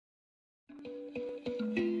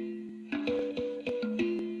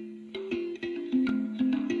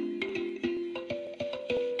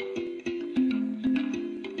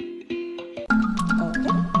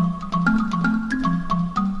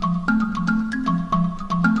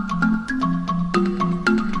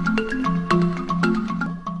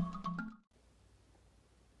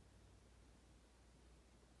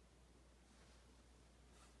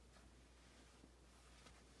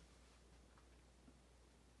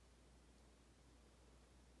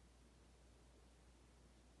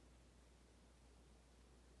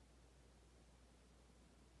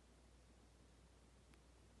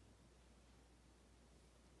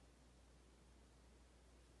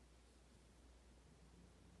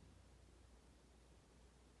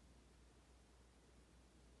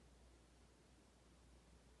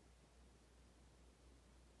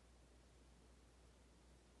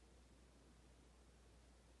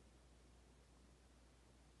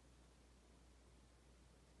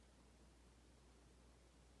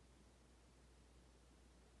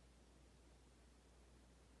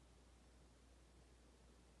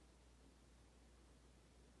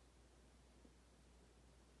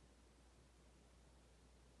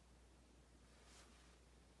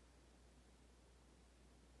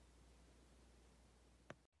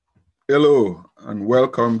Hello and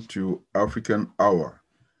welcome to African Hour.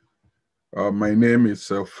 My name is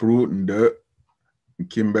Fru Nde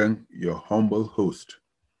Kimbeng, your humble host.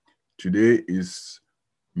 Today is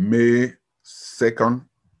May 2nd,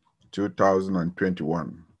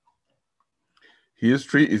 2021.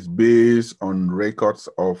 History is based on records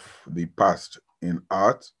of the past in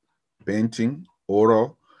art, painting,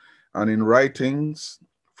 oral, and in writings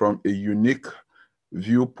from a unique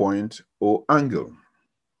viewpoint or angle.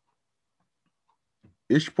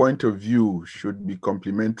 Each point of view should be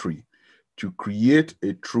complementary to create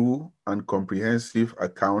a true and comprehensive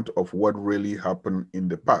account of what really happened in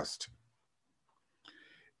the past.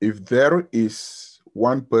 If there is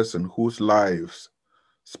one person whose lives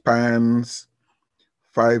spans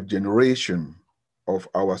 5 generations of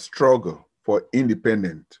our struggle for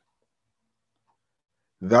independence,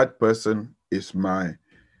 that person is my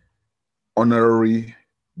honorary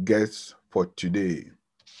guest for today.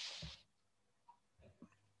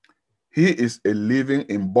 He is a living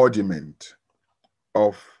embodiment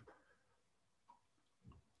of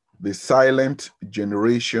the silent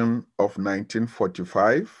generation of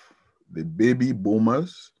 1945, the baby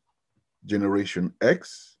boomers, Generation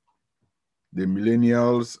X, the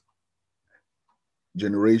millennials,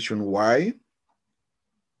 Generation Y,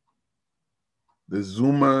 the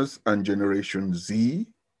Zoomers and Generation Z,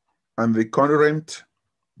 and the current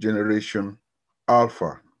Generation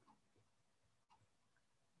Alpha.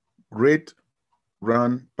 Great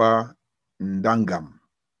Grandpa Ndangam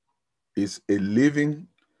is a living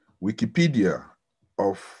Wikipedia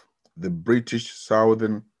of the British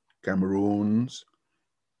Southern Cameroons,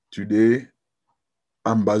 today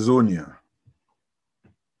Ambazonia.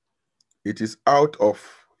 It is out of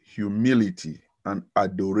humility and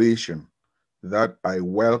adoration that I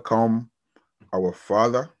welcome our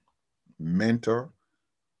father, mentor,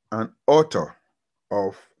 and author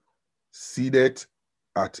of Seated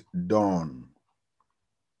at Dawn,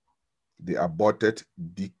 the aborted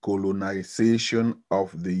decolonization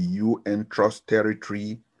of the UN Trust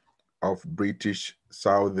Territory of British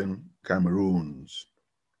Southern Cameroons.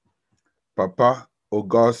 Papa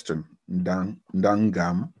Augustin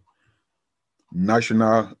Ndangam,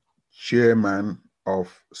 National Chairman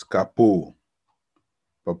of SCAPO.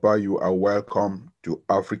 Papa, you are welcome to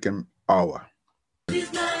African Hour.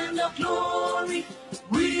 This land of glory,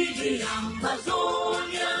 we the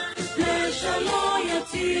Ambazonia, special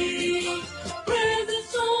loyalty.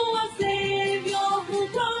 Praise to our Savior who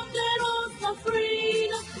granted us the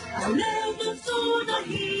freedom. Allegiance to the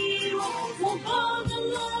hero who brought the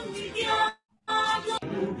land we gather.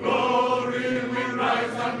 To glory we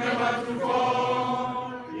rise and never to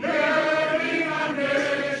fall. Hearing a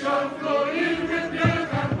nation flowing with milk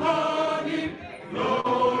and honey.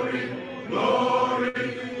 Glory, glory,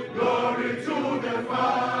 glory to the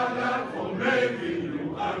Father for making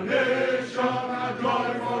you a nation, a joy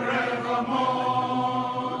forevermore.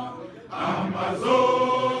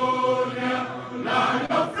 Amazonia,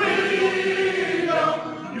 land of freedom,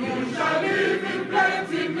 you shall live in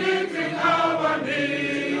plenty, meeting our needs.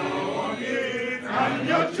 And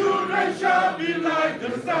your children shall be like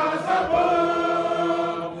the stars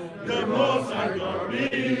above. The Most High God be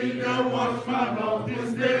the watchman of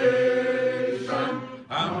this nation.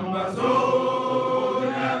 Amazonia,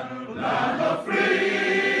 land of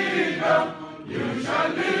freedom, you shall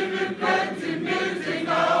live in plenty, meeting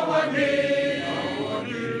our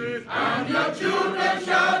needs. And your children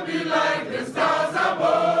shall be like the stars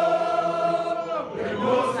above. The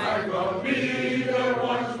Most High God be the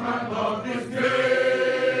watchman of this nation.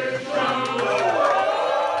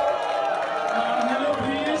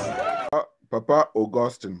 Papa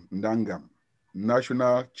Augustin Ndangam,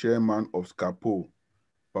 National Chairman of SCAPO.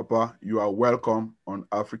 Papa, you are welcome on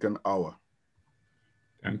African Hour.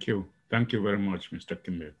 Thank you. Thank you very much, Mr.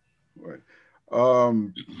 Kimbe. Right.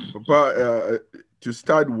 Papa, to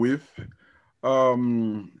start with,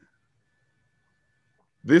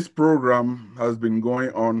 this program has been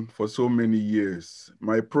going on for so many years.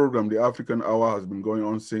 My program, the African Hour, has been going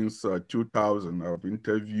on since 2000. I've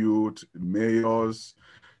interviewed mayors,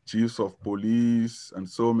 chiefs of police, and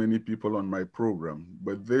so many people on my program.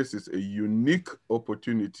 But this is a unique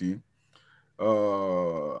opportunity.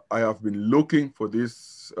 I have been looking for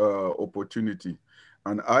this opportunity,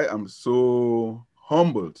 and I am so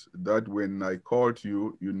humbled that when I called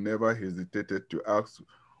you, you never hesitated to ask,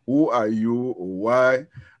 who are you, or why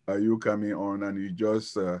are you coming on? And you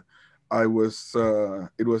just, it was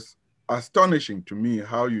astonishing to me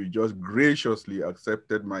how you just graciously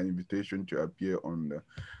accepted my invitation to appear on the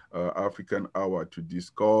African Hour to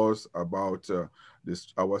discuss about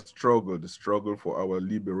our struggle, the struggle for our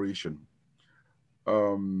liberation.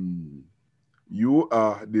 You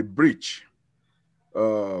are the bridge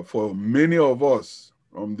for many of us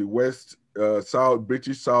from the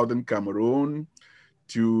British Southern Cameroon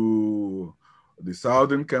to the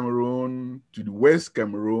Southern Cameroon, to the West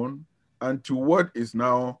Cameroon, and to what is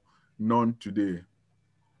now known today.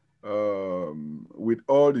 With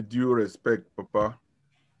all the due respect, Papa,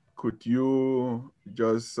 could you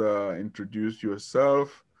just introduce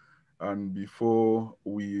yourself and before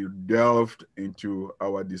we delved into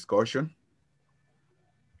our discussion?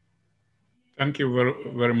 Thank you very,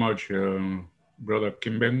 very much, Brother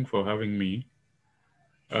Kimbeng, for having me.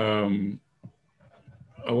 I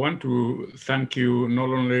want to thank you not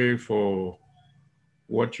only for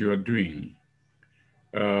what you are doing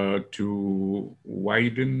to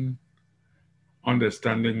widen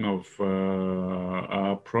understanding of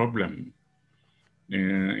our problem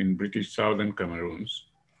in British Southern Cameroons,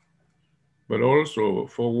 but also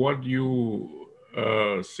for what you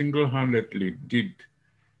single-handedly did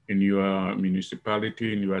in your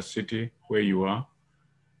municipality, in your city where you are,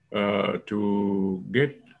 to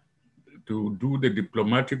do the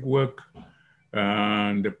diplomatic work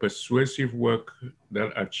and the persuasive work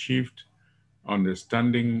that achieved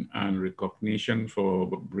understanding and recognition for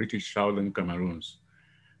British Southern Cameroons.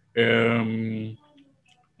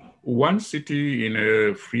 One city in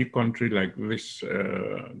a free country like this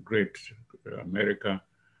great America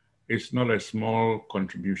is not a small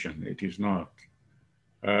contribution. It is not.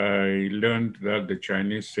 I learned that the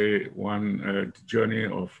Chinese say one journey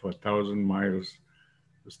of 1,000 miles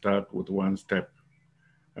start with one step.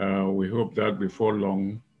 We hope that before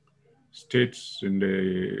long, states in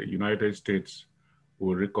the United States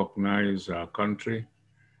will recognize our country.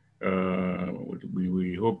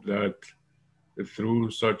 We hope that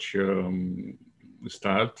through such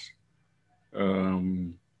starts,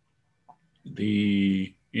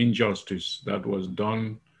 the injustice that was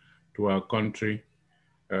done to our country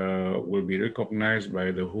will be recognized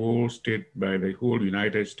by the whole state, by the whole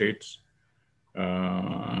United States,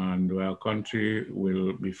 and our country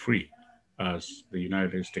will be free as the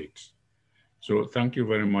United States. So thank you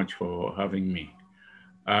very much for having me.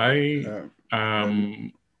 I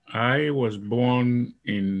was born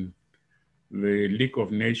in the League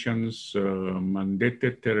of Nations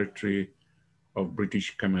mandated territory of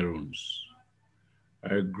British Cameroons.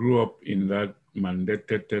 I grew up in that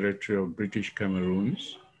mandated territory of British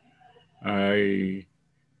Cameroons. I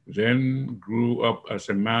then grew up as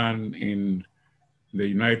a man in the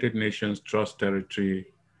United Nations Trust Territory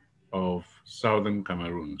of Southern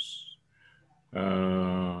Cameroons.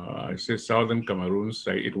 I say Southern Cameroons,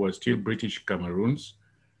 it was still British Cameroons,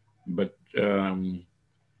 but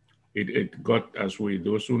it got, as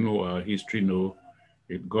those who know our history know,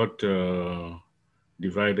 it got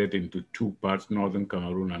divided into two parts, Northern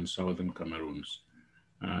Cameroon and Southern Cameroons.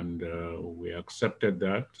 And we accepted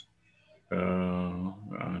that.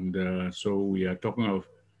 So we are talking of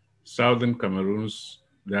Southern Cameroons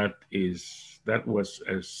that was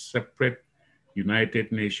a separate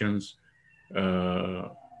United Nations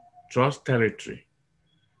trust territory.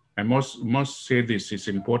 I must say this is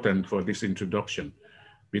important for this introduction,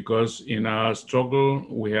 because in our struggle,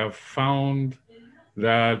 we have found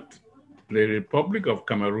that the Republic of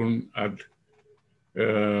Cameroon had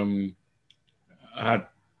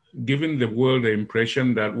given the world the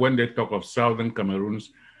impression that when they talk of Southern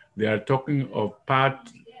Cameroons, they are talking of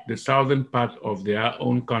the southern part of their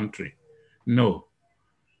own country. No,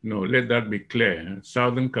 let that be clear.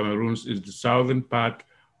 Southern Cameroons is the southern part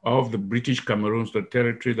of the British Cameroons, the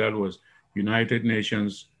territory that was United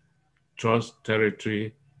Nations Trust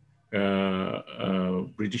Territory,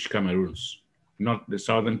 British Cameroons, not the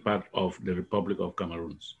southern part of the Republic of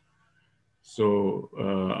Cameroons. So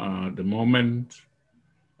the moment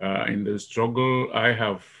in the struggle, I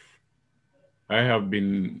have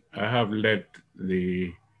led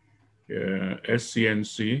the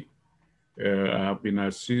SCNC. I have been a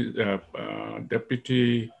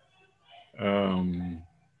deputy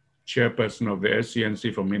chairperson of the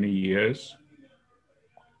SCNC for many years.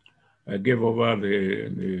 I gave over the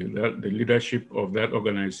leadership of that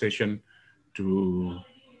organization to,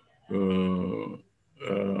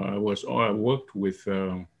 I worked with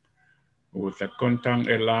Kontang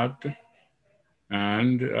Elad,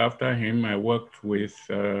 and after him I worked with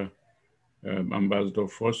Ambassador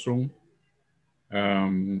Fossum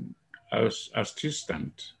as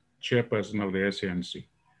assistant chairperson of the SCNC.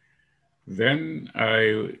 Then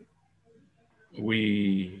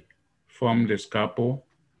we formed the SCAPO,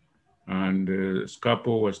 and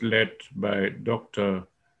SCAPO was led by Dr.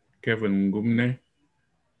 Kevin Ngumne,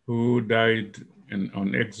 who died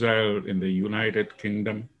on exile in the United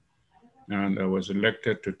Kingdom. and I was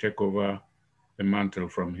elected to take over the mantle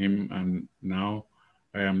from him, and now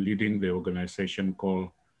I am leading the organization called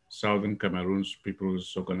Southern Cameroon's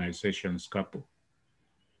People's Organization, SCAPO.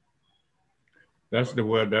 That's the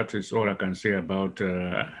word. That is all I can say about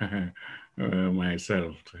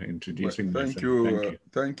myself, introducing Well, myself. Thank you.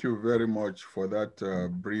 thank you very much for that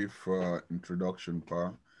brief introduction,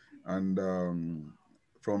 Pa. And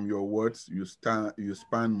from your words, you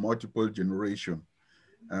span multiple generations,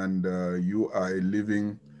 and you are a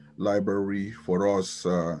living library for us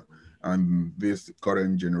and this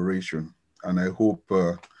current generation. And I hope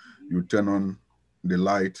you turn on the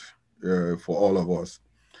light for all of us.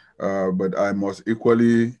 But I must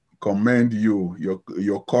equally commend you,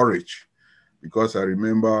 your courage, because I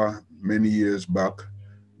remember many years back,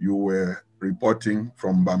 you were reporting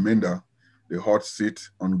from Bamenda, the hot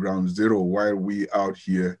seat on ground zero, while we out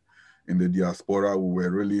here in the diaspora, we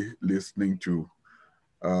were really listening to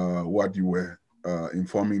what you were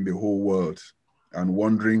informing the whole world and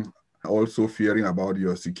wondering, also fearing about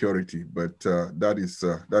your security. But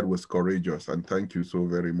that was courageous, and thank you so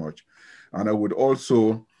very much. And I would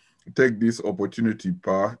also take this opportunity,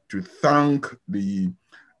 Pa, to thank the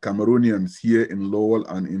Cameroonians here in Lowell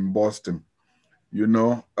and in Boston. You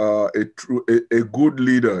know, a good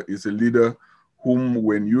leader is a leader whom,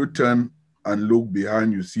 when you turn and look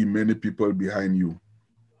behind, you see many people behind you.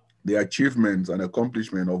 The achievements and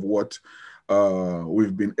accomplishment of what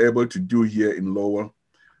we've been able to do here in Lowell.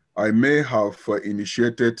 I may have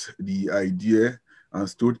initiated the idea and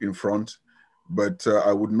stood in front, but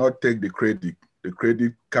I would not take the credit. The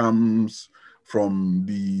credit comes from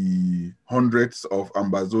the hundreds of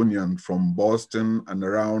Ambazonians from Boston and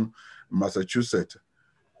around Massachusetts,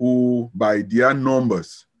 who by their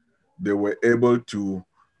numbers, they were able to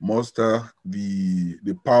muster the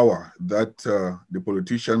power that the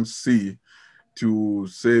politicians see to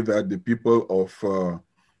say that the people of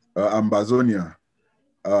Ambazonia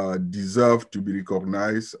deserve to be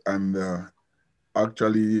recognized, and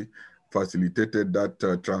actually facilitated that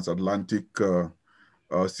transatlantic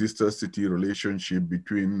sister city relationship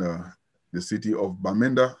between the city of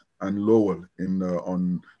Bamenda and Lowell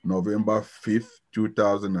on November 5th,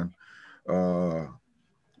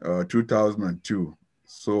 2002.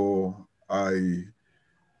 So I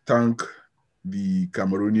thank the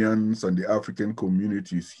Cameroonians and the African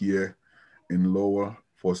communities here in Lowell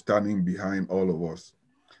for standing behind all of us.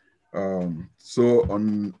 So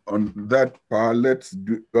on that part, let's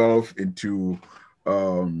delve into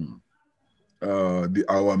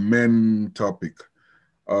our main topic.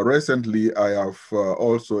 Recently, I have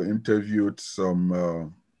also interviewed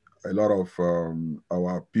a lot of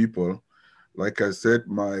our people. Like I said,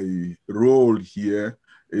 my role here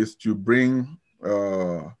is to bring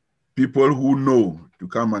people who know to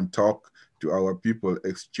come and talk to our people,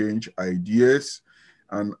 exchange ideas,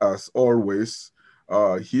 and as always,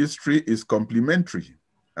 history is complementary.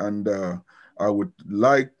 And I would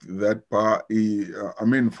like that part,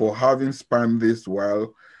 for having spanned this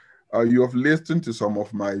while, you have listened to some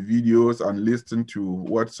of my videos and listened to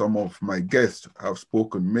what some of my guests have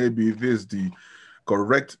spoken. Maybe this is the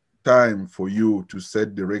correct time for you to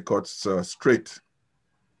set the records straight.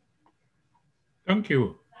 Thank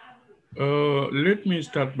you. Let me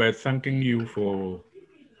start by thanking you for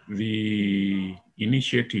the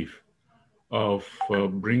initiative of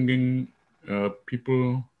bringing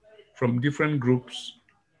people from different groups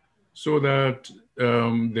so that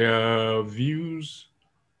their views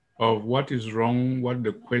of what is wrong, what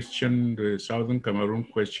the Southern Cameroon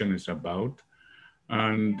question is about,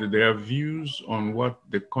 and their views on what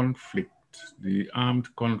the conflict, the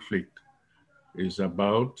armed conflict is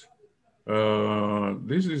about.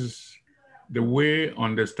 This is the way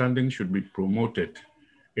understanding should be promoted.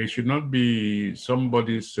 It should not be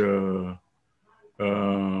somebody's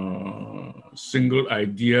single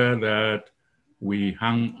idea that we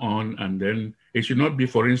hang on, and then it should not be,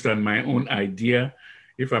 for instance, my own idea.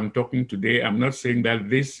 If I'm talking today, I'm not saying that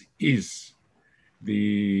this is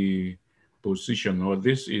the position or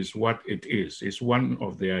this is what it is. It's one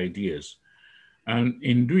of the ideas. And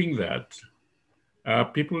in doing that,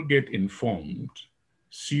 people get informed,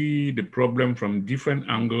 see the problem from different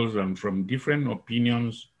angles and from different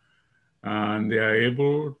opinions, and they are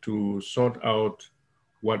able to sort out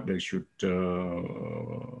what they should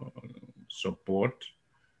support,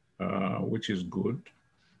 which is good.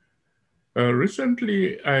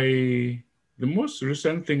 Recently, the most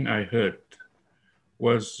recent thing I heard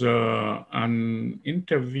was an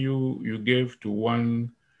interview you gave to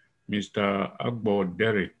one Mr. Agbo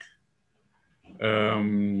Derek.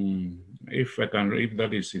 If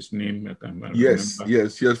that is his name, I can yes, remember.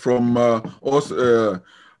 Yes, from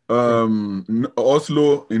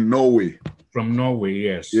Oslo in Norway. From Norway,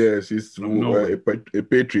 yes. Yes, he's a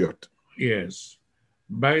patriot. Yes.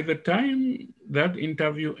 By the time that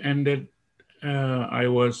interview ended, I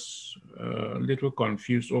was a little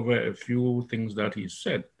confused over a few things that he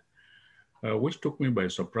said, which took me by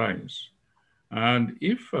surprise. And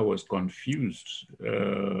if I was confused,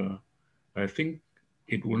 I think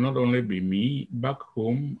it will not only be me back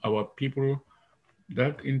home, our people.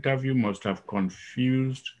 That interview must have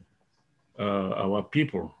confused our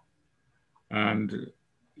people. And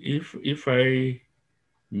if I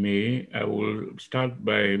may, I will start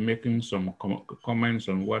by making some comments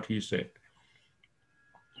on what he said.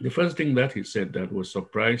 The first thing that he said that was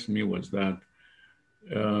surprised me was that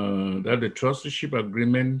the trusteeship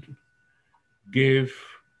agreement gave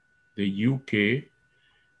the UK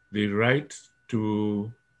the right to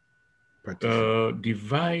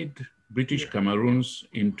divide British Cameroons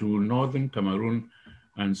into Northern Cameroon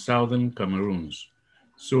and Southern Cameroons.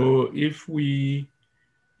 So if we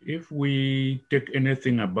take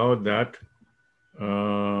anything about that,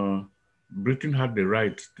 Britain had the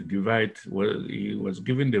right to divide. Well, he was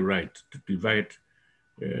given the right to divide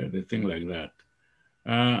the thing like that.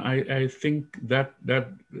 I think that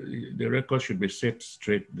the record should be set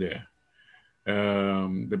straight there.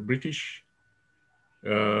 The British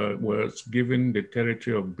was given the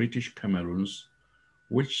territory of British Cameroons,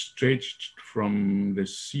 which stretched from the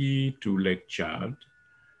sea to Lake Chad,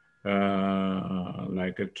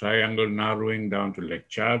 like a triangle narrowing down to Lake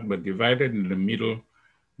Chad, but divided in the middle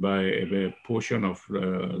by a portion of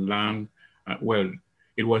land. Well,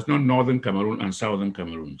 it was not Northern Cameroon and Southern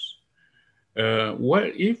Cameroons. Well,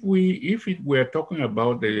 if we're talking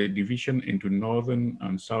about the division into Northern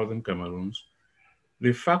and Southern Cameroons,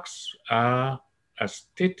 the facts are as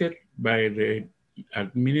stated by the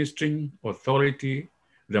administering authority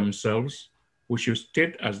themselves, which you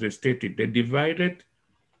state as they stated. They divided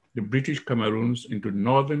the British Cameroons into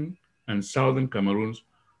Northern and Southern Cameroons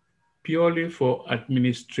purely for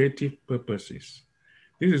administrative purposes.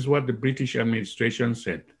 This is what the British administration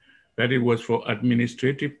said, that it was for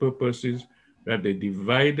administrative purposes that they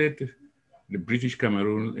divided the British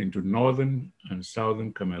Cameroon into Northern and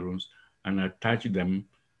Southern Cameroons and attached them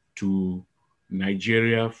to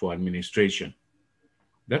Nigeria for administration.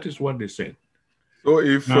 That is what they said. So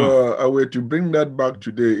if I were to bring that back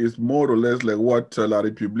today, it's more or less like what La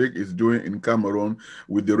République is doing in Cameroon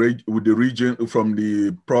with the region, from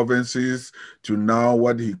the provinces to now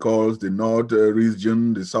what he calls the North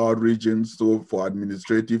region, the South region, so for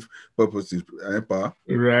administrative purposes.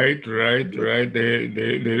 Right. La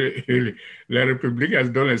République has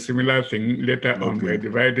done a similar thing later on by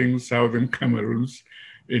dividing Southern Cameroons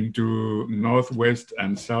into Northwest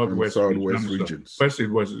and Southwest regions. First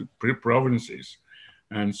it was provinces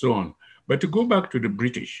and so on. But to go back to the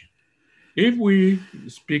British, if we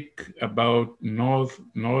speak about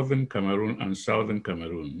Northern Cameroon and Southern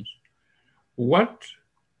Cameroons, what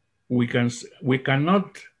we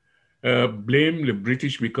cannot blame the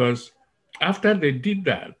British, because after they did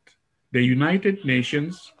that, the United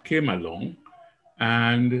Nations came along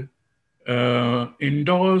and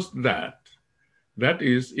endorsed that. That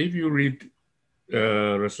is, if you read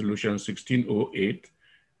Resolution 1608,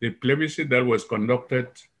 the plebiscite that was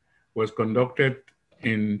conducted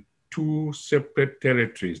in two separate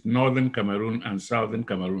territories, Northern Cameroon and Southern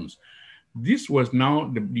Cameroons. This was now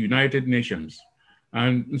the United Nations.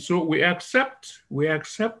 And so we accept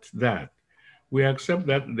that. We accept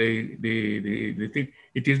that the thing.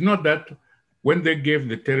 It is not that when they gave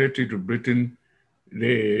the territory to Britain,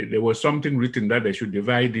 there was something written that they should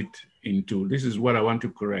divide it into. This is what I want to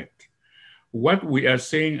correct. What we are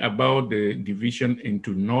saying about the division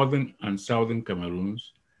into Northern and Southern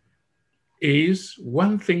Cameroons is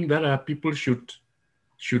one thing that our people should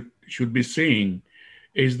be saying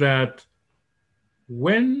is that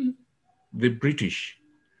when the British,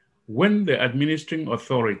 when the administering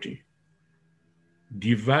authority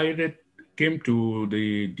came to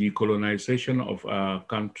the decolonization of our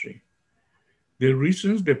country, the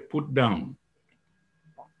reasons they put down,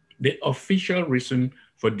 the official reason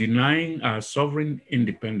for denying our sovereign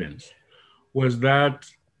independence was that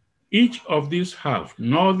each of these halves,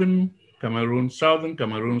 Northern Cameroon, Southern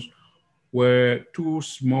Cameroons, were too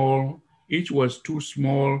small. Each was too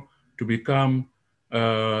small to become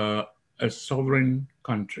a sovereign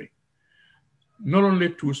country. Not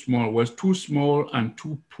only too small, was too small and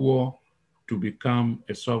too poor to become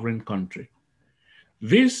a sovereign country.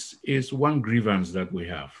 This is one grievance that we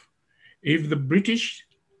have. If the British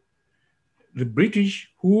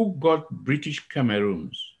who got British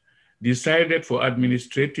Cameroons decided for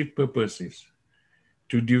administrative purposes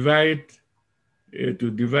to divide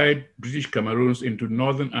to divide British Cameroons into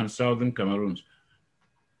northern and southern Cameroons.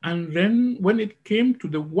 And then when it came to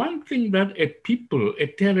the one thing that a people, a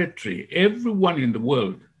territory, everyone in the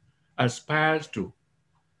world aspires to,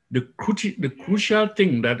 the crucial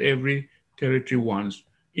thing that every territory wants,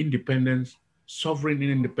 independence, sovereign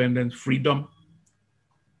independence, freedom,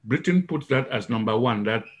 Britain puts that as number one,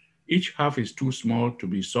 that each half is too small to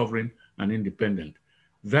be sovereign and independent.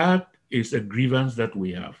 That is a grievance that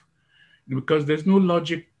we have. Because there's no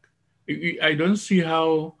logic. I don't see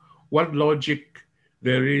what logic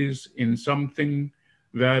there is in something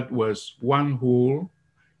that was one whole,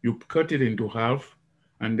 you cut it into half,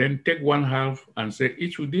 and then take one half and say,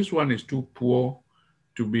 this one is too poor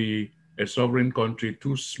to be a sovereign country,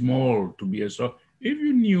 too small to be a sovereign. If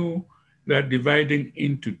you knew that dividing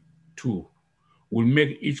into two will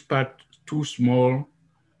make each part too small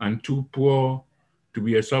and too poor to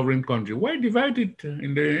be a sovereign country, why divide it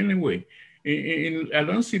in any way? I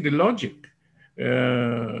don't see the logic.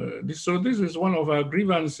 So this is one of our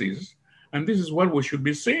grievances, and this is what we should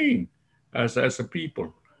be saying as a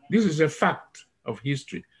people. This is a fact of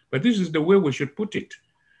history, but this is the way we should put it.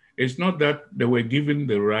 It's not that they were given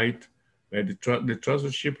the right, the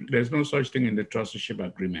trusteeship. There's no such thing in the trusteeship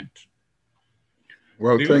agreement.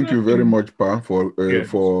 Well, thank you very much, Pa, for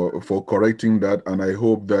correcting that, and I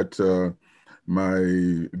hope that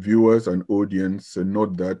my viewers and audience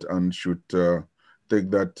note that and should take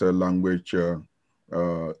that language,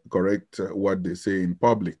 correct what they say in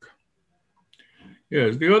public.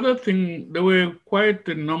 Yes, the other thing, there were quite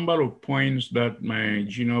a number of points that my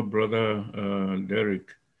junior brother,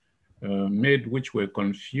 Derek, made, which were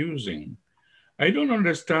confusing. I don't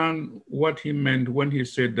understand what he meant when he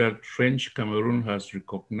said that French Cameroun has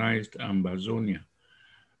recognized Ambazonia.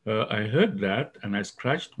 I heard that and I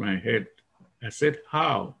scratched my head. I said,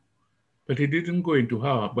 how? But he didn't go into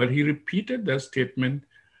how, but he repeated that statement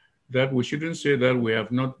that we shouldn't say that we are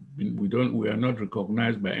not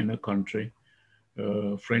recognized by any country.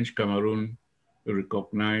 French Cameroun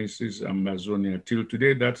recognizes Ambazonia. Till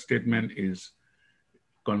today, that statement is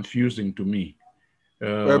confusing to me.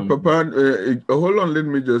 Papa, hold on, let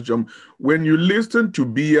me just jump. When you listen to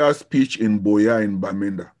Biya's speech in Boya in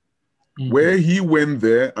Bamenda, where he went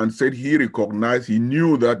there and said he recognized, he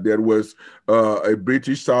knew that there was a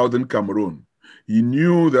British Southern Cameroon. He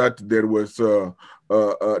knew that there was,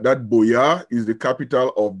 that Boya is the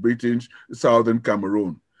capital of British Southern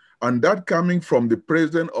Cameroon. And that coming from the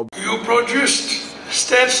president of... You produced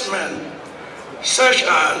statesmen such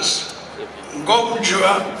as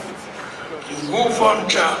Ngomjua,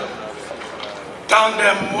 Ngufoncha,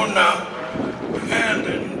 Tandem Muna, and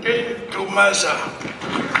Tumasa.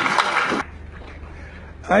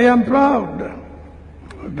 I am proud,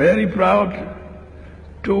 very proud,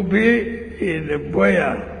 to be in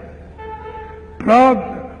Boya.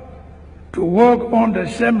 Proud to walk on the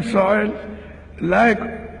same soil like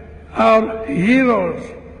our heroes.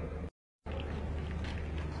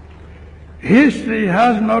 History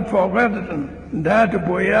has not forgotten that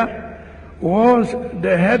Boya was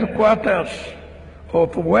the headquarters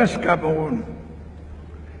of West Cameroon.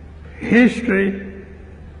 History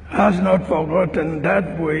has not forgotten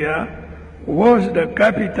that Boya was the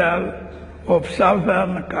capital of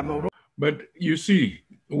Southern Cameroon. But you see,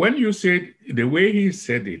 when you said the way he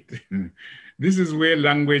said it, this is where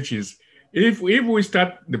language is. If we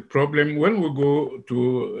start the problem, when we go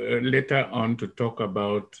to later on to talk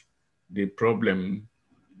about the problem,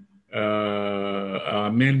 our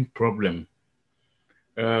main problem,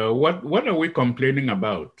 what are we complaining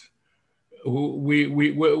about?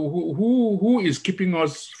 Who is keeping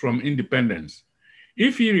us from independence?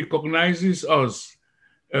 If he recognizes us,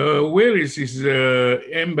 where is his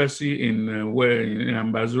embassy in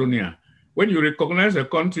Ambazonia? When you recognize a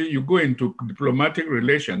country, you go into diplomatic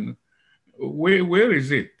relation. Where is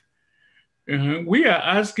it? We are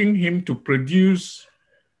asking him to produce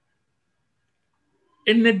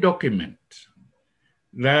any document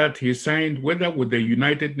that he signed, whether with the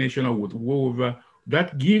United Nations or with whoever,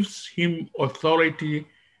 that gives him authority,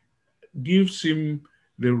 gives him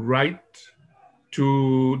the right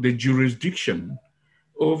to the jurisdiction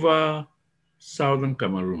over Southern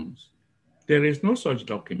Cameroons. There is no such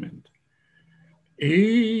document.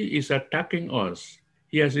 He is attacking us.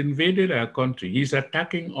 He has invaded our country. He's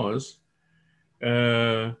attacking us.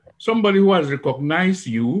 Somebody who has recognized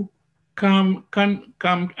you come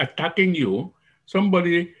attacking you.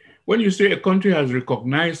 Somebody, when you say a country has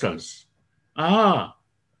recognized us, that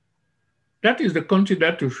is the country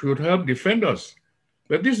that should help defend us.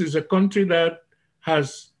 But this is a country that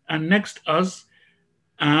has annexed us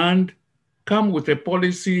and come with a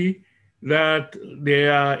policy that they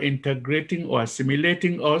are integrating or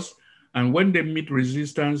assimilating us, and when they meet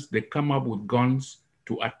resistance, they come up with guns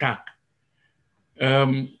to attack.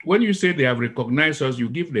 When you say they have recognized us, you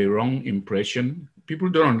give the wrong impression. People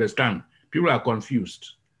don't understand. People are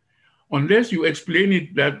confused. Unless you explain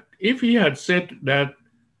it that if he had said that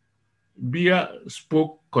Bia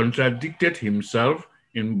contradicted himself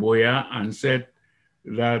in Boya and said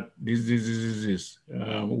that this,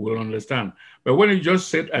 we'll understand. But when he just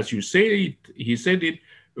said, as you say it, he said it,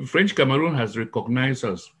 French Cameroun has recognized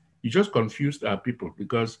us. You just confused our people,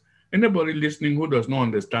 because anybody listening who does not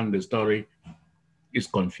understand the story is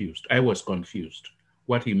confused. I was confused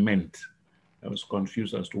what he meant. I was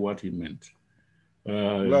confused as to what he meant.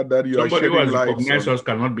 Glad that you Somebody who has light recognized us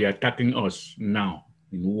cannot be attacking us now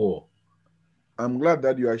in war. I'm glad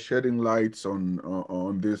that you are shedding lights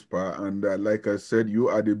on this part, and like I said, you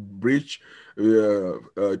are the bridge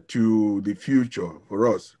to the future for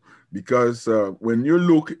us, because when you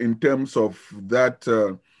look in terms of that,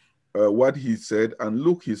 what he said, and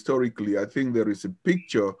look historically, I think there is a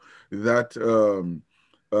picture that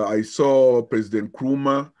I saw President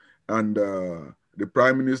Nkrumah and the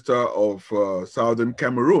Prime Minister of Southern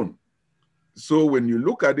Cameroon. So when you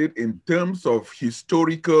look at it in terms of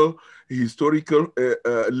historical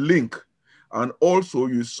link, and also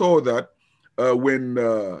you saw that when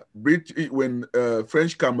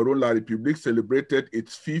French Cameroun La République celebrated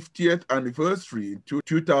its 50th anniversary in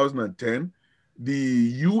 2010,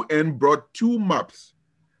 the UN brought 2 maps.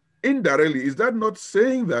 Indirectly, is that not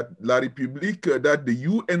saying that La République, that the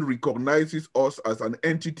UN recognizes us as an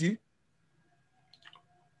entity?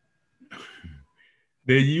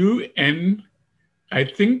 The UN, I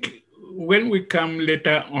think when we come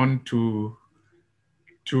later on to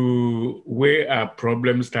where our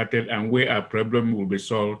problem started and where our problem will be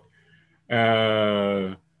solved,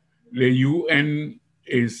 the UN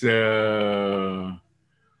is an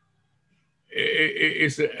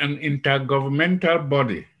intergovernmental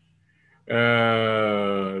body,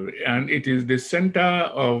 and it is the center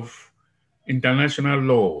of international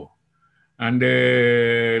law. And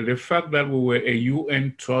the fact that we were a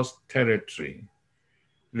UN trust territory,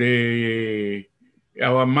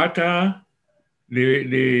 our matter,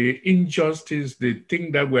 the injustice, the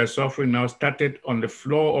thing that we're suffering now started on the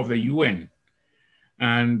floor of the UN.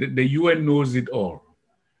 And the UN knows it all.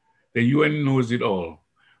 The UN knows it all.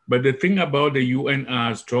 But the thing about the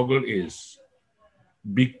UN struggle is,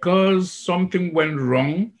 because something went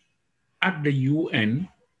wrong at the UN,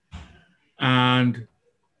 and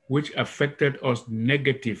which affected us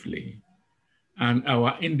negatively, and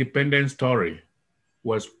our independence story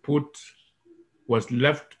was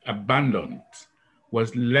left abandoned,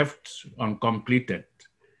 was left uncompleted.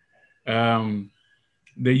 The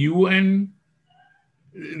UN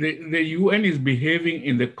is behaving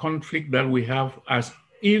in the conflict that we have as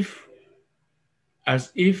if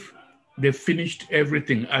they finished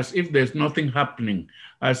everything, as if there's nothing happening,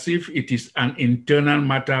 as if it is an internal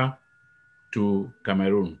matter to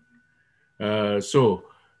Cameroon. I'll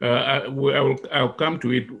come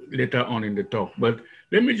to it later on in the talk, but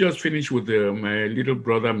let me just finish with my little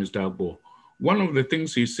brother, Mr. Agbo. One of the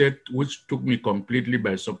things he said, which took me completely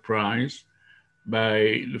by surprise,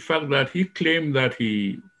 by the fact that he claimed that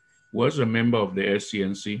he was a member of the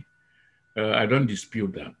SCNC. I don't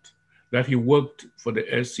dispute that he worked for the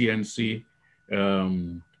SCNC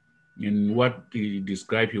in what he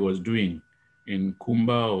described he was doing in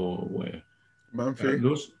Kumba or where.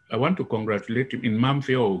 I want to congratulate him in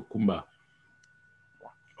Mamfe or Kumba.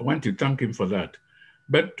 I want to thank him for that.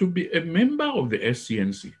 But to be a member of the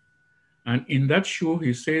SCNC, and in that show,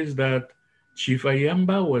 he says that Chief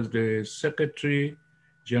Ayamba was the Secretary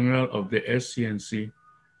General of the SCNC.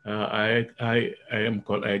 I'm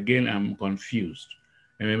confused.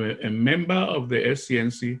 A member of the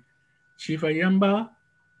SCNC, Chief Ayamba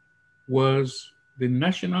was the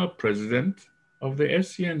national president of the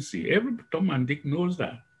SCNC. Every Tom and Dick knows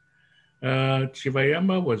that. Chief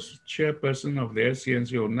Ayamba was chairperson of the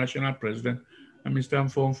SCNC or national president, and Mr.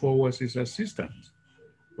 Mfomfo was his assistant.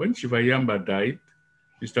 When Chief Ayamba died,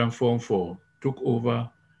 Mr. Mfomfo took over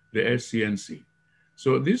the SCNC.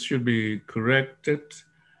 So this should be corrected.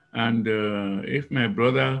 And if my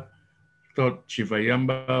brother thought Chief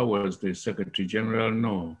Ayamba was the Secretary General,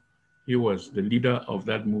 no, he was the leader of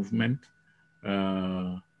that movement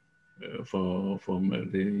for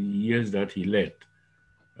the years that he led.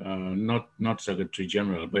 Not Secretary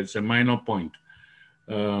General, but it's a minor point.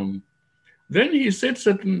 Then he said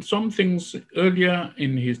some things earlier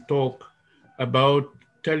in his talk about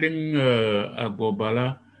telling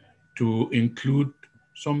Agbobala to include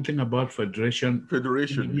something about federation.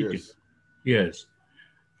 Federation, yes. Yes.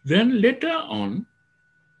 Then later on,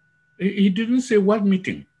 he didn't say what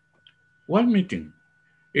meeting. What meeting?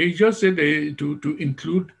 He just said to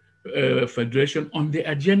include federation on the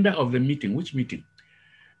agenda of the meeting. Which meeting?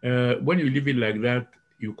 When you leave it like that,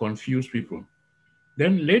 you confuse people.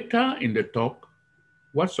 Then later in the talk,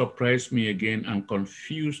 what surprised me again and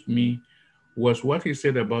confused me was what he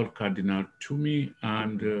said about Cardinal Tumi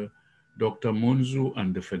and Dr. Monzu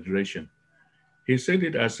and the Federation. He said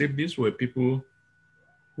it as if these were people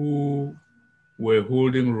who were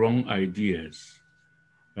holding wrong ideas.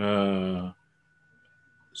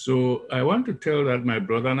 So I want to tell that my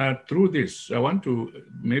brother, now through this, I want to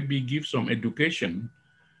maybe give some education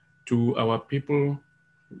to our people,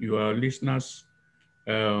 your listeners,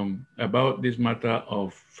 about this matter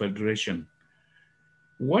of federation.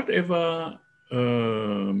 Whatever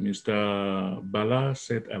Mr. Bala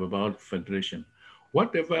said about federation,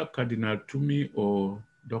 whatever Cardinal Tumi or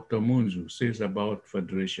Dr. Monzu says about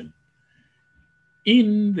federation,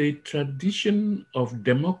 in the tradition of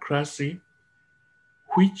democracy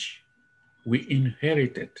which we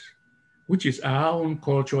inherited, which is our own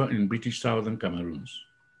culture in British Southern Cameroons,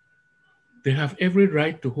 they have every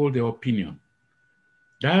right to hold their opinion.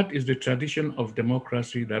 That is the tradition of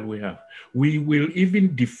democracy that we have. We will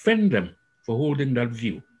even defend them for holding that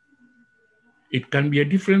view. It can be a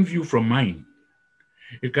different view from mine.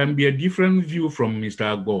 It can be a different view from Mr.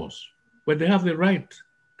 Agos, but they have the right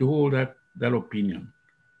to hold that opinion.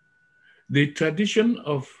 The tradition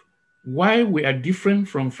of why we are different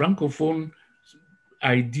from Francophone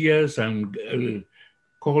ideas and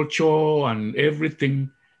culture and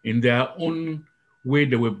everything in their own way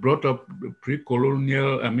they were brought up,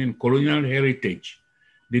 pre-colonial, colonial heritage.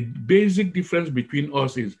 The basic difference between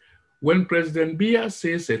us is when President Biya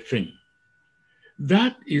says a thing,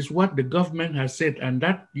 that is what the government has said, and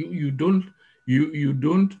that you don't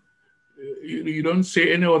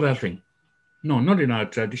say any other thing. No, not in our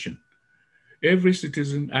tradition. Every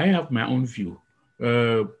citizen, I have my own view.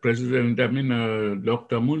 Dr.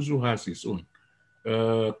 Munzu has his own.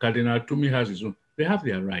 Cardinal Tumi has his own. They have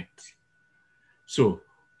their rights. So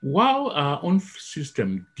while our own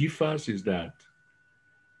system differs is that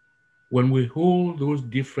when we hold those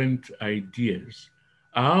different ideas,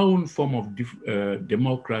 our own form of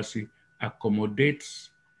democracy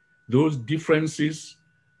accommodates those differences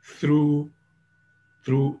through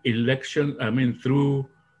election, through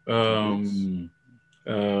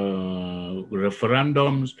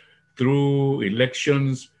referendums, through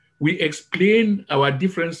elections. We explain our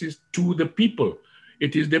differences to the people.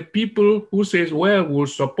 It is the people who says, well, we'll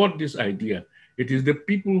support this idea. It is the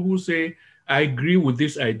people who say, I agree with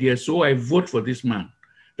this idea, so I vote for this man.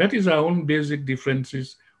 That is our own basic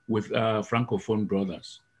differences with Francophone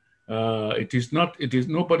brothers. It is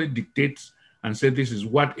nobody dictates and says this is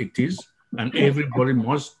what it is, and everybody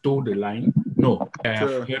must toe the line. No,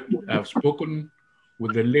 I've spoken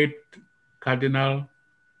with the late Cardinal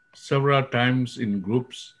several times in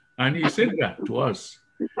groups, and he said that to us.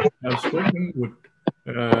 I've spoken with,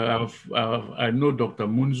 I know Dr.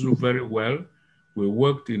 Munzu very well. We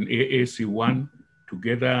worked in AAC 1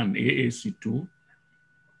 together and AAC 2.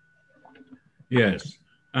 Yes,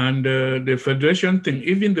 and the federation thing,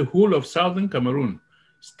 even the whole of Southern Cameroon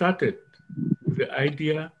started with the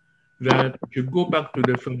idea that you go back to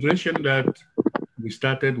the federation that we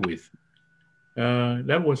started with.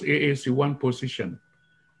 That was AAC 1 position.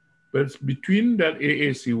 But between that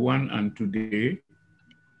AAC 1 and today,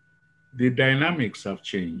 the dynamics have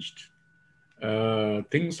changed.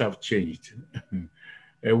 Things have changed.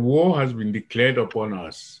 A war has been declared upon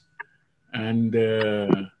us. And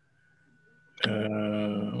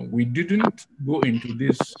we didn't go into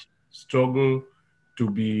this struggle to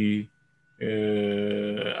be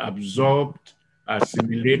absorbed,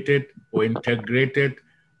 assimilated, or integrated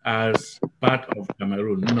as part of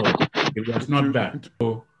Cameroon. No, it was not that.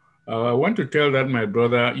 So I want to tell that, my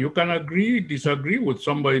brother, you can agree, disagree with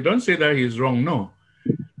somebody. Don't say that he's wrong. No,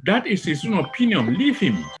 that is his own opinion. Leave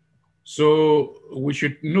him. So we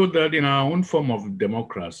should know that in our own form of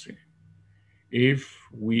democracy, if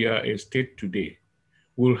we are a state today,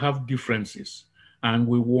 we'll have differences, and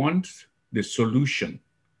we want the solution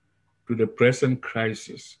to the present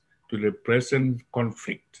crisis, to the present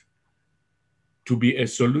conflict, to be a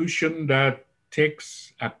solution that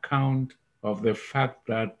takes account of the fact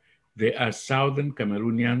that there are Southern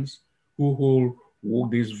Cameroonians who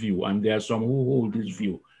hold this view, and there are some who hold this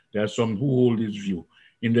view. There are some who hold this view.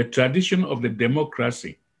 In the tradition of the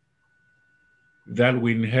democracy that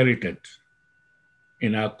we inherited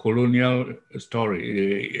in our colonial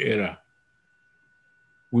story era,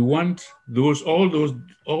 we want all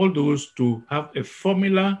those to have a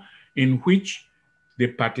formula in which they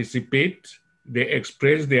participate, they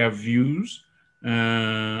express their views,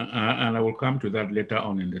 and I will come to that later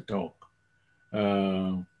on in the talk.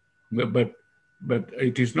 But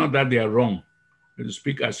it is not that they are wrong. They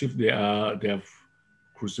speak as if they have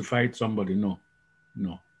crucified somebody. No.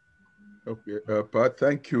 Okay, Pat,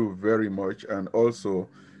 thank you very much. And also,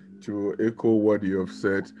 to echo what you have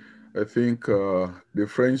said, I think the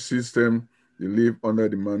French system, they live under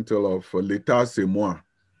the mantle of l'état c'est moi.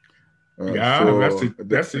 Yeah, that's it.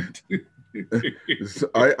 That's it.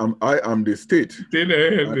 So I am the state.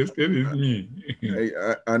 The state is me.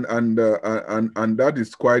 And that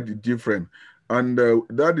is quite different. And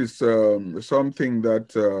that is something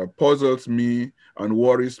that puzzles me and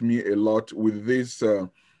worries me a lot with this,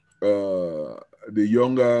 the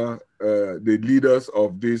younger, the leaders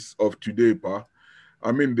of today, Pa.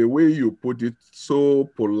 I mean, the way you put it so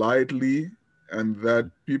politely, and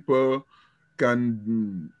that people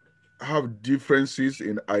can have differences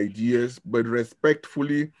in ideas, but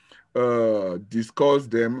respectfully discuss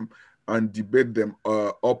them and debate them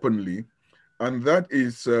openly. And that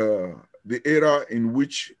is the era in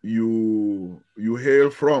which you hail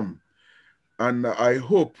from. And I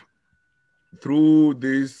hope through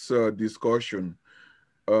this discussion,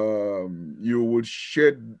 you will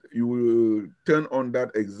turn on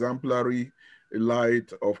that exemplary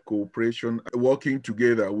light of cooperation, working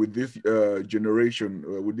together with this generation,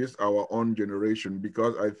 with this our own generation,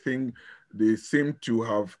 because I think they seem to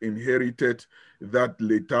have inherited that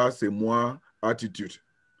l'état c'est moi attitude,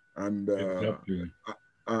 and Exactly.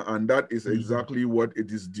 And that is exactly what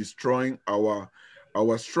it is destroying our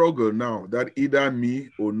struggle now. That either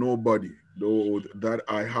me or nobody, though that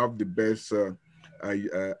I have the best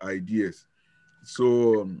ideas.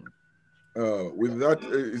 So with that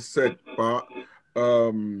said, Pa,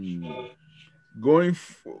 going.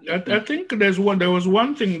 I think there was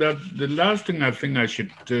one thing that the last thing I think I should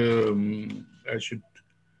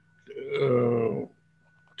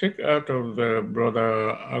take out of the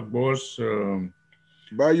brother Agbo's.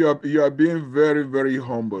 But you are being very, very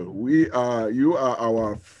humble. You are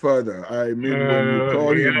our father. I mean, when you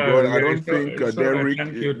call him God, I don't think Derek,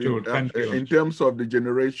 thank you too. Thank you. In terms of the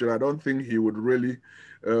generation, I don't think he would really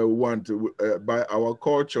want to. By our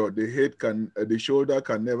culture, the shoulder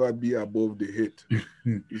can never be above the head.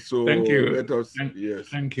 So thank you. Let us. Yes.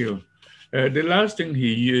 Thank you. The last thing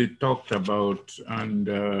he talked about, and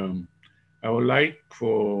I would like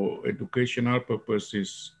for educational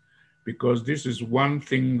purposes, because this is one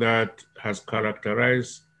thing that has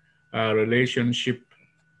characterized our relationship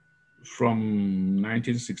from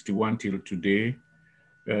 1961 till today,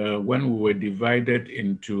 when we were divided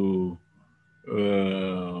into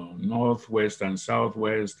Northwest and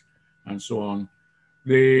Southwest and so on.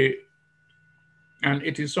 And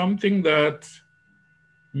it is something that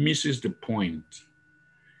misses the point.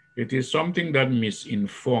 It is something that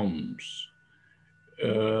misinforms.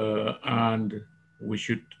 And we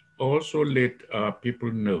should also let our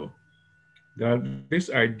people know that this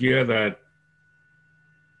idea that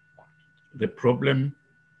the problem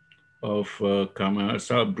of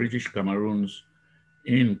British Cameroons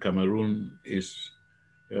in Cameroon is,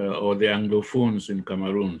 or the Anglophones in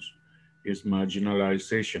Cameroon, is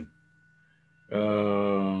marginalization.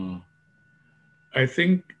 I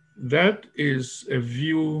think that is a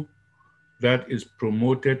view that is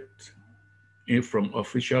promoted from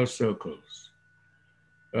official circles.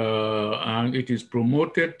 And it is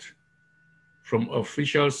promoted from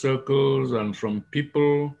official circles and from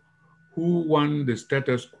people who want the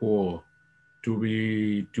status quo to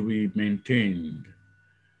be maintained.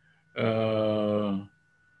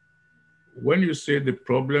 When you say the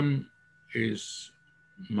problem is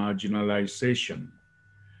marginalization,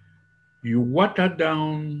 you water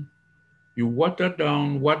down what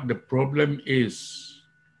the problem is.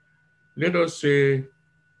 Let us say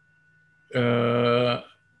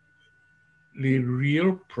the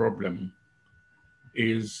real problem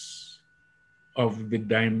is of the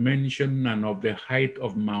dimension and of the height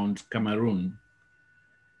of Mount Cameroon.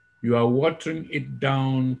 You are watering it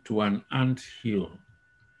down to an anthill.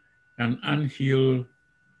 An anthill,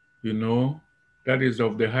 you know, that is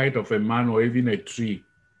of the height of a man or even a tree.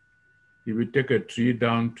 If you take a tree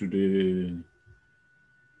down to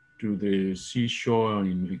the seashore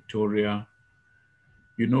in Victoria,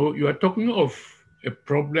 you know, you are talking of a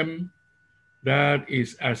problem that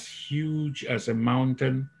is as huge as a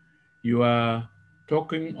mountain. You are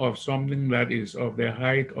talking of something that is of the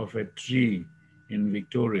height of a tree in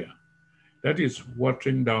Victoria. That is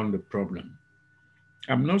watering down the problem.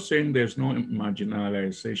 I'm not saying there's no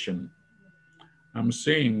marginalization. I'm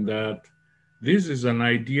saying that this is an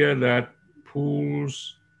idea that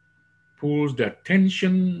pulls pulls the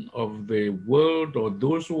attention of the world or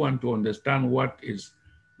those who want to understand what is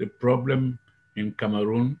the problem in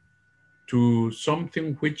Cameroon to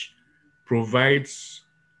something which provides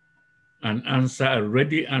an answer, a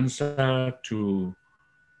ready answer to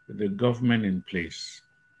the government in place.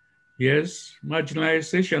 Yes,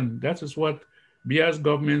 marginalization, that is what Bia's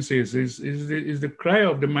government says, is the cry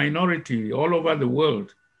of the minority all over the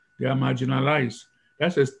world. They are marginalized.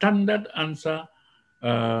 That's a standard answer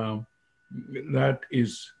that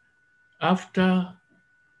is after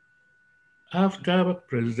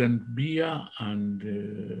President Bia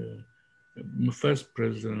and first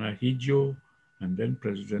President Ahidjo and then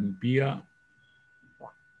President Bia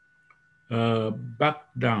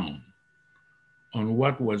backed down on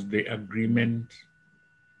what was the agreement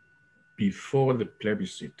before the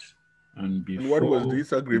plebiscite and before what was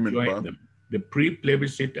this agreement, them, the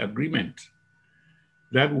pre-plebiscite agreement,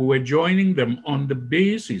 that we were joining them on the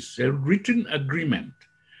basis, a written agreement,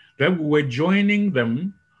 that we were joining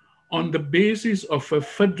them on the basis of a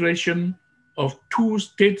federation of two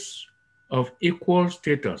states of equal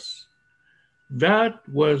status. That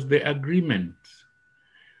was the agreement.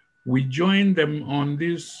 We joined them on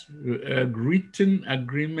this written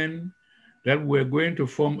agreement that we're going to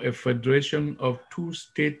form a federation of two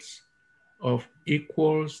states of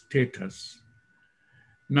equal status.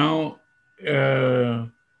 Now,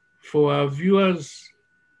 for our viewers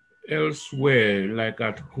elsewhere, like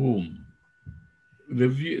at home,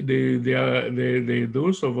 those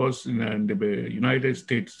of us in the United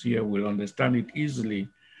States here will understand it easily.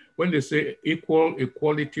 When they say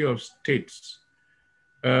equality of states,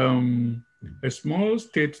 a small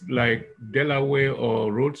state like Delaware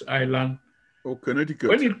or Rhode Island, or Connecticut,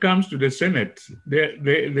 when it comes to the Senate,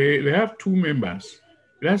 they have two members.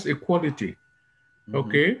 That's equality,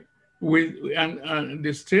 okay? And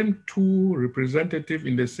the same two representatives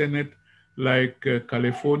in the Senate, like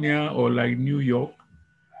California or like New York,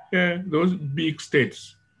 those big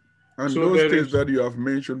states. And so those states that you have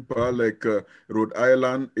mentioned, like Rhode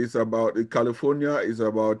Island is about, California is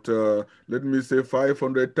about, let me say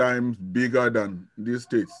 500 times bigger than these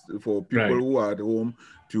states for people who are at home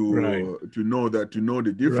to know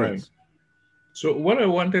the difference. Right. So what I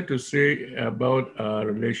wanted to say about our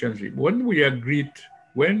relationship, when we agreed,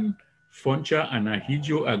 when Foncha and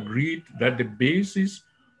Ahidjo agreed that the basis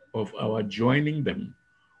of our joining them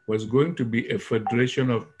was going to be a federation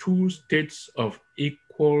of two states of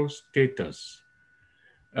equal status.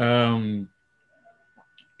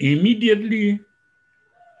 Immediately,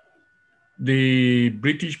 the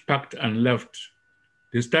British packed and left.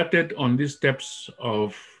 They started on these steps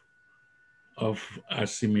of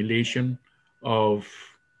assimilation, of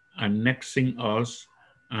annexing us,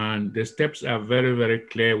 and the steps are very, very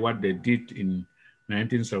clear what they did in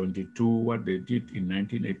 1972, what they did in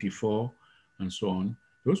 1984, and so on.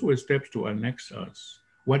 Those were steps to annex us.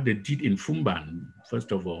 What they did in Fumban,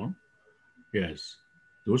 first of all, yes,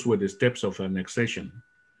 those were the steps of annexation,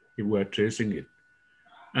 if we are tracing it.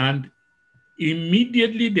 And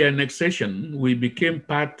immediately the annexation, we became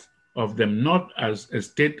part of them, not as a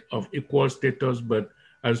state of equal status, but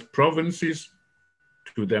as provinces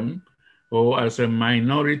to them, or as a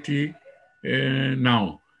minority.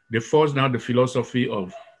 Now, they force now the philosophy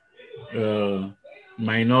of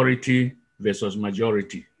minority versus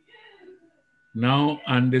majority. Now,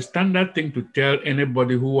 and the standard thing to tell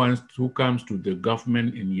anybody who comes to the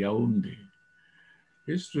government in Yaoundé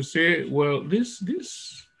is to say, well, the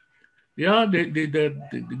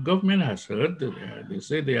government has heard, they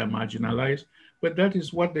say they are marginalized, but that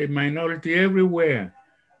is what the minority everywhere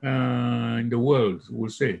in the world will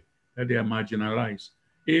say, that they are marginalized.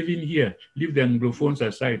 Even here, leave the Anglophones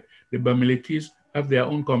aside, the Bamilitis have their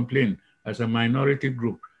own complaint as a minority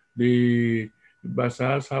group. The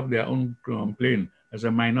Basas have their own complaint as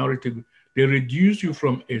a minority group. They reduce you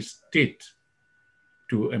from a state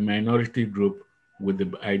to a minority group with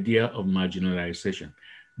the idea of marginalization.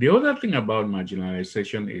 The other thing about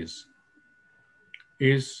marginalization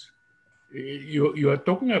is you are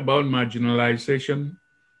talking about marginalization.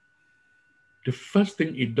 The first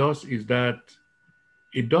thing it does is that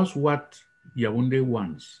it does what Yaoundé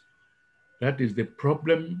wants. That is the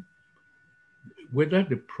problem, whether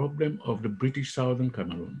the problem of the British Southern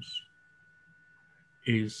Cameroons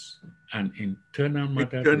is an internal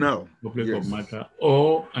matter, public of matter,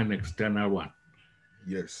 or an external one.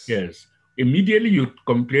 Yes. Yes. Immediately you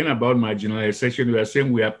complain about marginalization, you are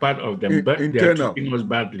saying we are part of them, but they are treating us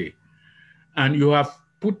badly. And you have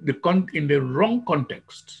put the in the wrong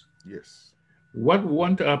context. Yes. What we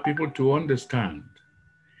want our people to understand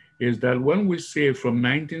is that when we say from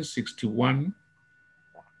 1961,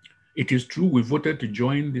 it is true we voted to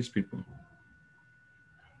join these people.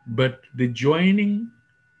 But the joining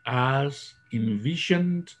as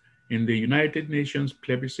envisioned in the United Nations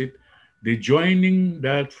plebiscite, the joining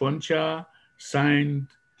that Foncha signed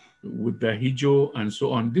with the Hijo and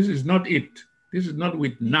so on, this is not it. This is not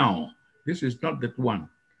with now. This is not that one.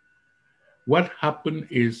 What happened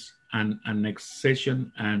is an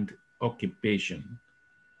annexation and occupation.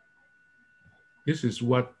 This is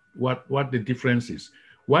what the difference is.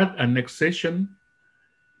 What annexation,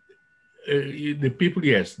 the people,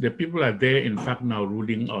 yes, the people are there, in fact, now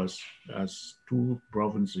ruling us as two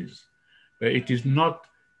provinces. But it is not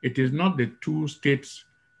the two states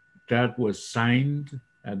that was signed,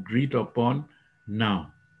 agreed upon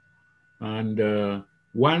now. And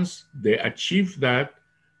once they achieve that,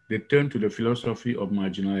 they turn to the philosophy of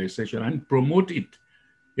marginalization and promote it.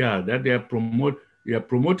 Yeah, that they are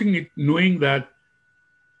promoting it, knowing that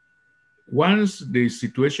once the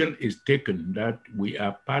situation is taken, that we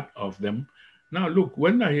are part of them. Now, look,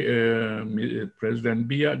 when President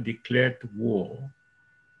Biya declared war,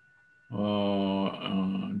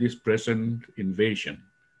 this present invasion,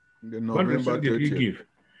 what reason did he give?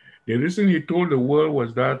 The reason he told the world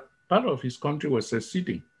was that part of his country was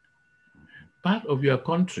seceding. Part of your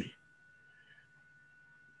country.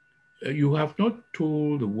 You have not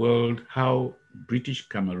told the world how British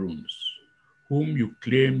Cameroons, whom you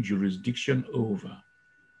claim jurisdiction over,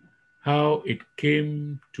 how it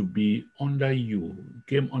came to be under you,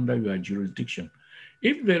 came under your jurisdiction.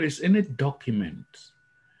 If there is any document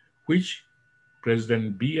which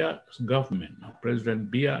President Biya's government, or President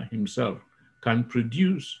Biya himself, can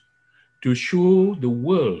produce to show the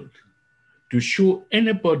world, to show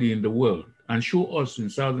anybody in the world, and show us in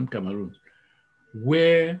Southern Cameroon,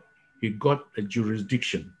 where he got a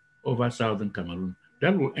jurisdiction over Southern Cameroon,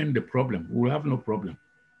 that will end the problem. We will have no problem.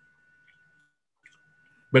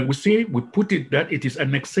 But we put it that it is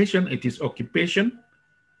annexation, it is occupation,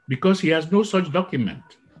 because he has no such document.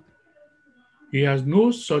 He has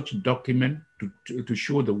no such document to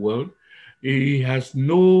show the world. He has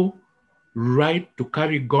no right to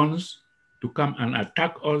carry guns to come and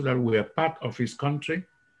attack us that we are part of his country.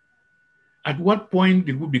 At what point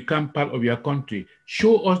did we become part of your country?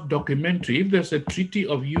 Show us documentary. If there's a treaty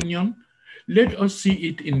of union, let us see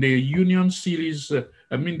it in the union series,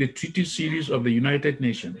 the treaty series of the United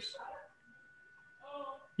Nations.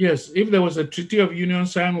 Yes, if there was a treaty of union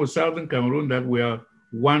signed with Southern Cameroon that we are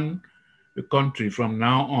one country from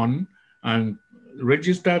now on and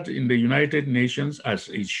registered in the United Nations as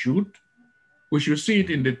it should, we should see it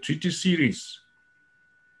in the treaty series.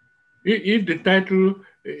 If the title,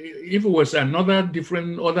 if it was another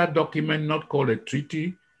other document not called a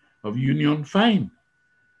treaty of union, fine.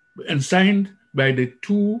 And signed by the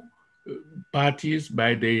two parties,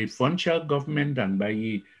 by the Foncha government and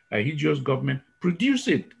by Hijo's government, produce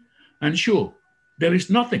it and show there is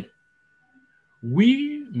nothing.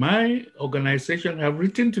 We, my organization, have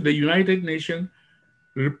written to the United Nations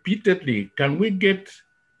repeatedly, can we get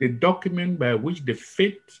the document by which the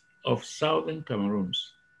fate of Southern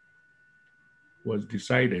Cameroons was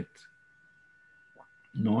decided?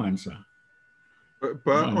 No answer.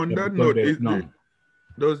 But on that note,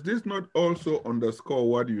 does this not also underscore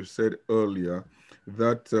what you said earlier,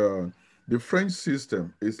 that the French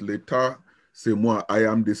system is l'état, c'est moi, I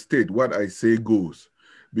am the state, what I say goes?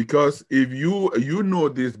 Because if you know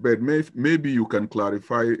this, but maybe you can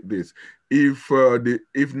clarify this.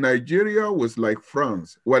 If Nigeria was like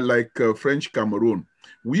France, well, like French Cameroun,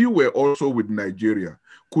 we were also with Nigeria.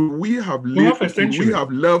 Could we have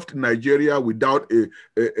left Nigeria without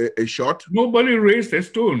a shot? Nobody raised a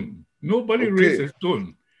stone. Nobody raised a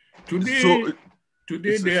stone.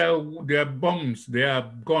 Today there are bombs, there are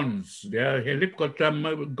guns, there are helicopter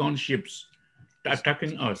gunships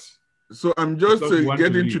attacking us. So I'm just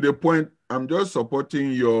getting to the point. I'm just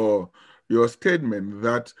supporting your statement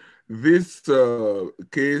that this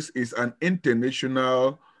case is an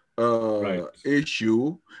international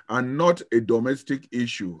issue and not a domestic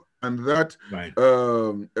issue, and that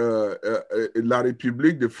La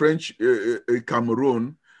République, the French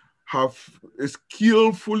Cameroon, have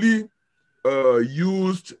skillfully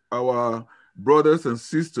used our brothers and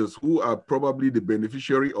sisters who are probably the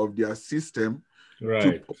beneficiary of their system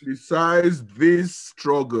to publicize this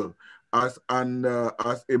struggle as a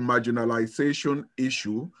marginalization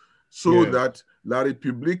issue, so that La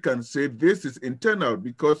République can say this is internal,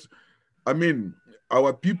 because, I mean,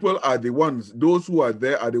 our people are the ones, those who are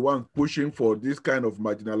there are the ones pushing for this kind of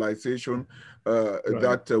marginalization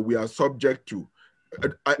that we are subject to.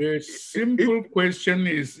 The simple question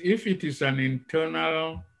is, if it is an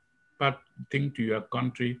internal thing to your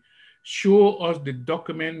country, show us the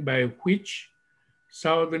document by which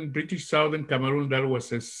British Southern Cameroon, that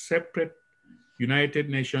was a separate United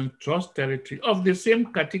Nations Trust territory of the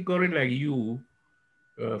same category like you,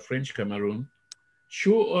 French Cameroun,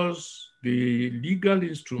 show us the legal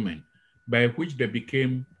instrument by which they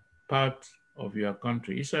became part of your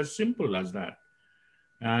country. It's as simple as that.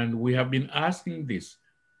 And we have been asking this.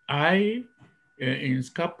 In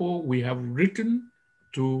SCAPO, we have written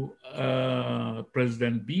to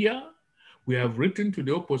President Biya, we have written to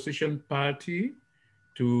the opposition party,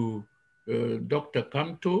 to Dr.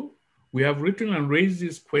 Kamto, we have written and raised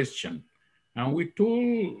this question. And we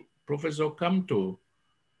told Professor Kamto,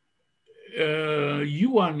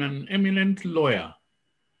 you are an eminent lawyer.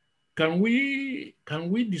 Can we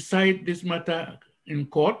decide this matter in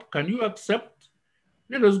court? Can you accept?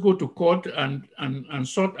 Let us go to court and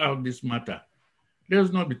sort out this matter. Let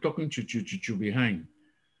us not be talking chu behind.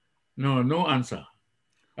 No answer.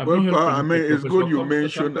 Well, I mean, it's good you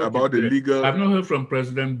mentioned about the legal. I've not heard from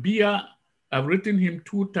President Biya. I've written him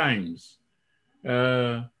 2 times,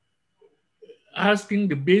 asking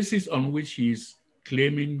the basis on which he is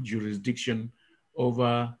claiming jurisdiction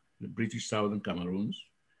over the British Southern Cameroons,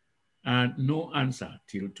 and no answer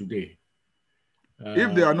till today.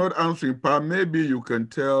 If they are not answering, maybe you can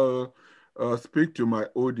speak to my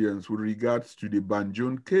audience with regards to the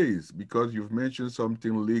Banjul case, because you've mentioned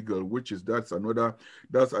something legal, which is that's another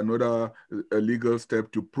legal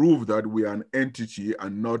step to prove that we are an entity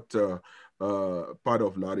and not part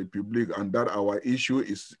of La République, and that our issue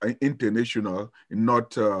is international,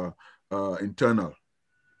 not internal.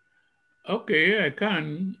 Okay, I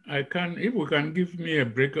can. If we can give me a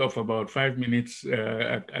break of about 5 minutes,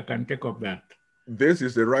 I can take up that. This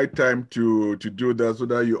is the right time to do that, so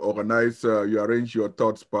that you organize, you arrange your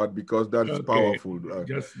thoughts part, because that's powerful.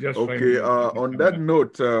 Just okay. On that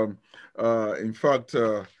note, in fact,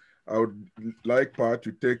 I would like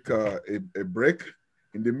to take a break.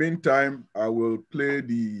 In the meantime, I will play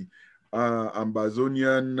the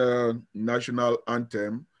Ambazonian national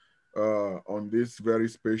anthem on this very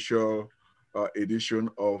special edition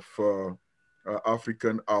of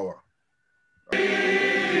African Hour.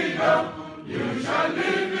 You shall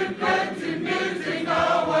live in plenty, meeting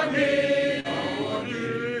our needs,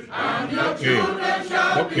 and your children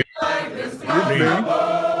shall be like the stars.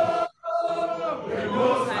 The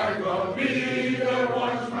Most High God be the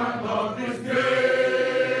watchman of this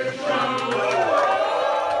nation.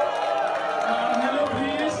 Hello,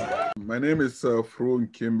 please. My name is Fru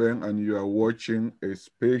Kimbeng, and you are watching a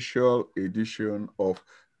special edition of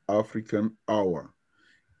African Hour.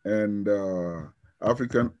 And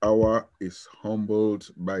African Hour is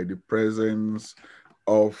humbled by the presence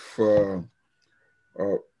of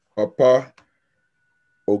Papa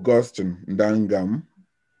Augustine Ndangam,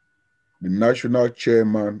 the national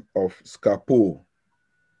chairman of SCAPO.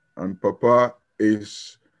 And Papa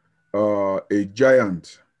is a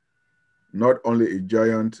giant, not only a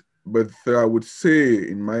giant, but I would say,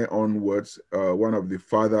 in my own words, one of the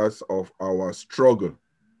fathers of our struggle,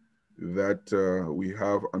 that we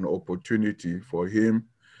have an opportunity for him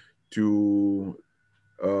to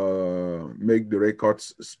make the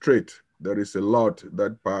records straight. There is a lot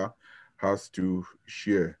that Pa has to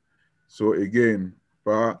share. So again,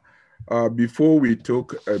 Pa, before we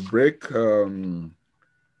took a break,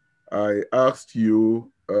 I asked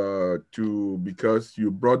you because you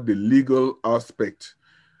brought the legal aspect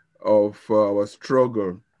of our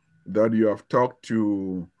struggle, that you have talked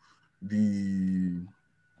to the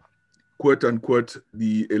quote unquote,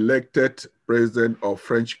 the elected president of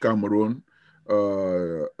French Cameroun,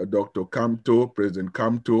 Dr. Kamto, President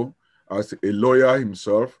Kamto, as a lawyer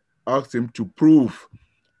himself, asked him to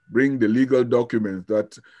bring the legal documents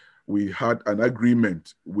that we had an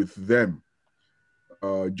agreement with them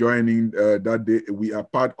joining that day. We are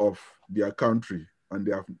part of their country, and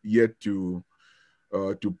they have yet to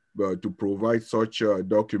provide such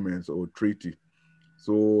documents or treaty.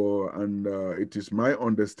 So, and it is my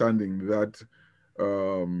understanding that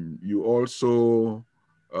you also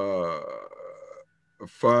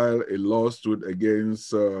file a lawsuit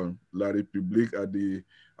against La République at the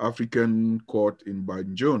African Court in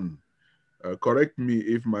Banjul. Correct me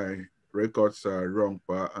if my records are wrong,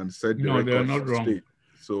 Pa, and set the records they are not wrong. straight.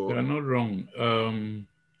 So they are not wrong.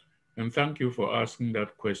 And thank you for asking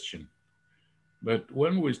that question. But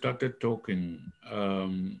when we started talking,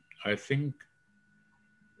 I think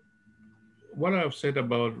what I've said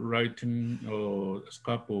about writing, or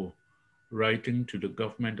SCAPO writing to the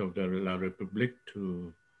government of the La République,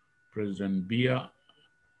 to President Biya,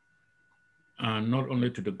 and not only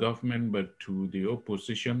to the government, but to the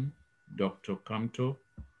opposition, Dr. Kamto,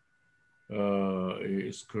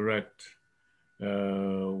 is correct.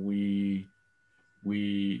 We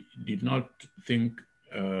we did not think,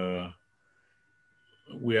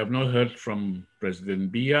 we have not heard from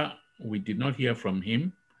President Biya. We did not hear from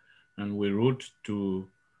him, and we wrote to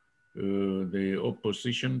the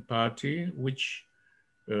opposition party, which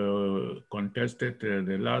contested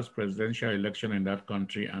the last presidential election in that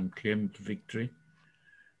country and claimed victory.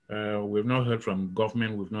 We've not heard from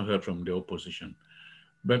government, we've not heard from the opposition.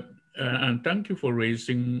 But, and thank you for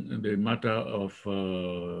raising the matter of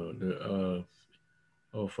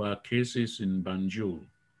our cases in Banjul.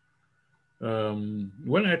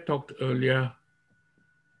 When I talked earlier,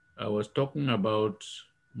 I was talking about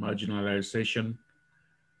marginalization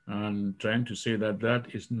and trying to say that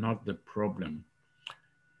that is not the problem.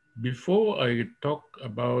 Before I talk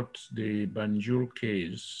about the Banjul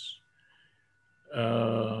case,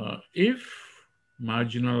 if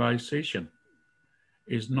marginalization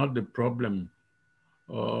is not the problem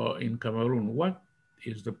in Cameroon, what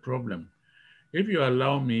is the problem? If you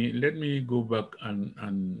allow me, let me go back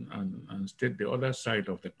and state the other side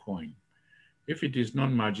of the coin. If it is not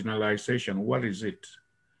marginalization, what is it?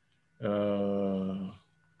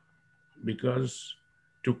 Because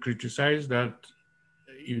to criticize that,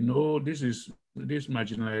 you know, this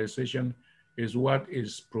marginalization is what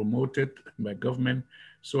is promoted by government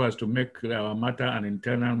so as to make our matter an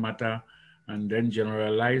internal matter and then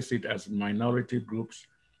generalize it as minority groups.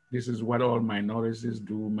 This is what all minorities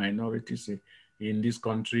do. Minorities in this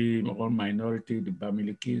country, all minority, the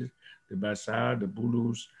Bamilikis, the Basa, the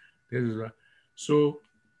Bulus. So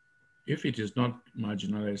if it is not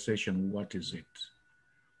marginalization, what is it?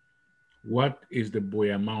 What is the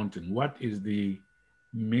Boya Mountain? What is the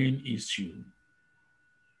main issue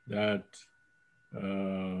that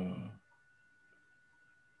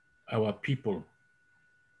our people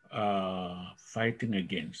are fighting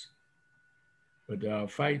against? But our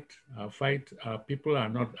people are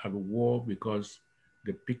not at war because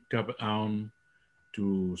they picked up arms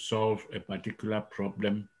to solve a particular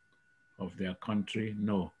problem of their country.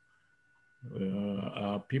 No,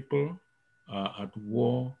 our people are at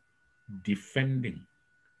war defending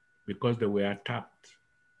because they were attacked.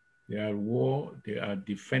 They are at war, they are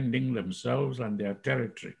defending themselves and their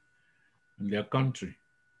territory and their country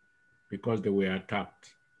because they were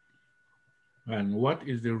attacked. And what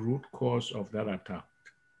is the root cause of that attack?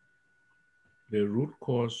 The root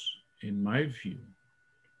cause, in my view,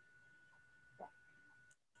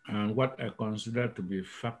 and what I consider to be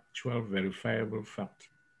factual, verifiable fact,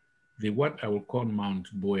 what I will call Mount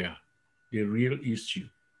Boya, the real issue,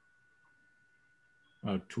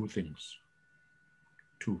 are two things.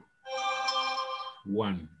 Two.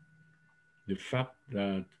 One, the fact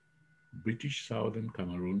that British Southern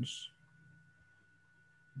Cameroons,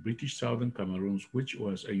 which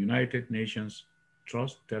was a United Nations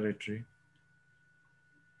Trust territory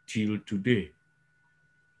till today,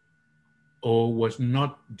 or was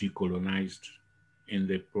not decolonized in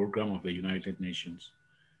the program of the United Nations,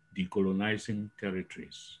 decolonizing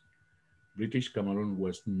territories. British Cameroon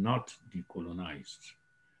was not decolonized.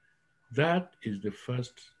 That is the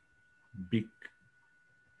first big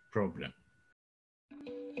problem.